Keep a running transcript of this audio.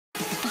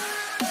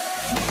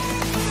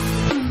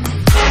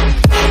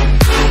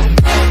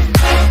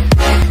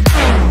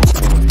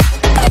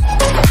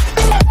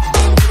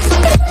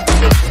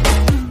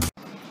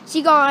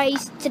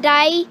guys,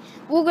 today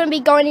we're going to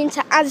be going into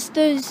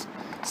Asda's,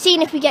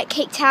 seeing if we get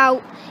kicked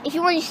out. If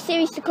you want this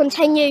series to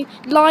continue,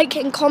 like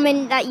and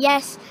comment that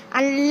yes,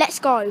 and let's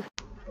go.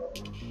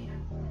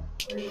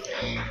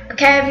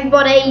 Okay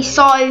everybody,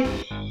 so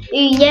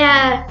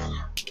yeah,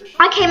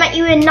 I came at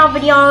you in another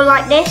video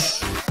like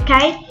this,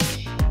 okay?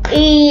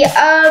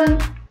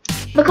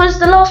 Because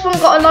the last one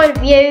got a load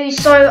of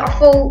views, so I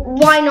thought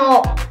why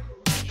not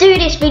do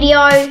this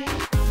video,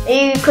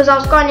 because I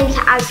was going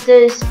into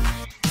Asda's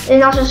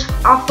and I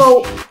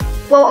thought,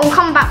 well, I'm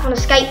coming back from the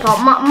skate park,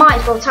 might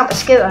as well take my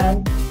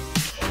scooter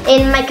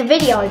and make a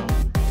video,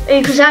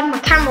 because I had my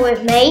camera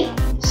with me,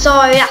 so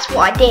that's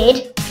what I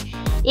did.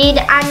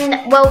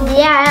 And well,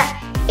 yeah,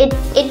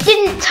 it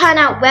didn't turn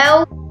out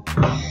well.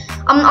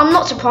 I'm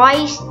not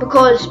surprised,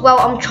 because well,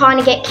 I'm trying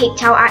to get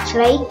kicked out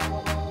actually.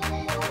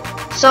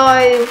 So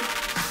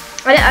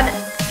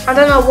I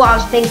don't know what I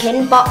was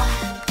thinking, but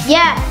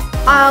yeah,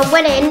 I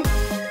went in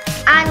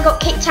and got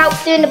kicked out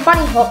doing the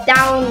bunny hop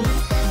down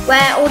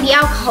where all the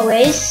alcohol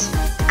is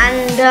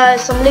and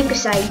some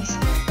Lucasades.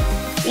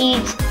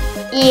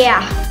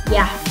 Yeah.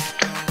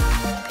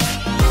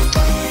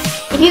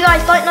 If you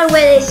guys don't know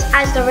where this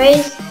Asda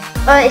is,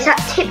 it's at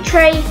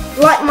Tiptree,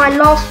 like my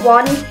last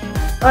one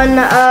on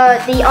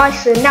the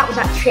Iceland. That was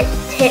at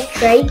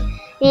Tiptree.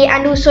 Yeah,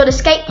 and also the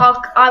skate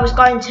park I was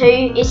going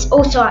to is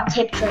also at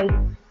Tiptree.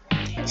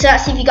 So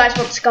that's if you guys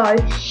want to go.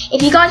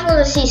 If you guys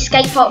want to see a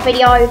skate park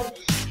video,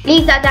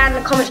 leave that down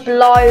in the comments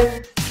below.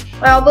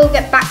 I will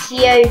get back to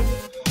you.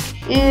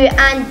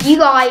 And you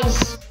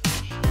guys,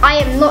 I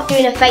am not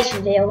doing a face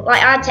reveal.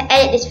 Like, I had to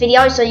edit this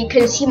video so you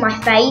couldn't see my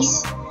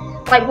face.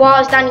 Like, while I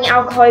was down the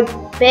alcohol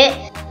bit,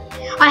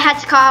 I had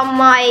to cut out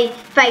my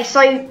face.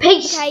 So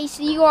peace. Okay,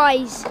 so you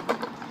guys,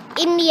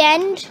 in the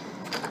end,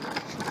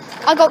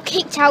 I got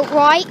kicked out,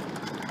 right?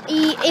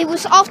 It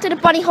was after the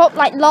bunny hop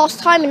like last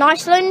time in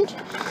Iceland.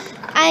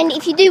 And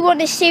if you do want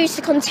this series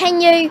to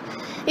continue,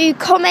 you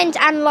comment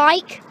and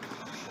like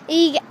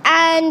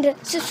and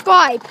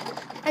subscribe,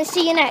 and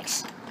see you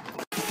next.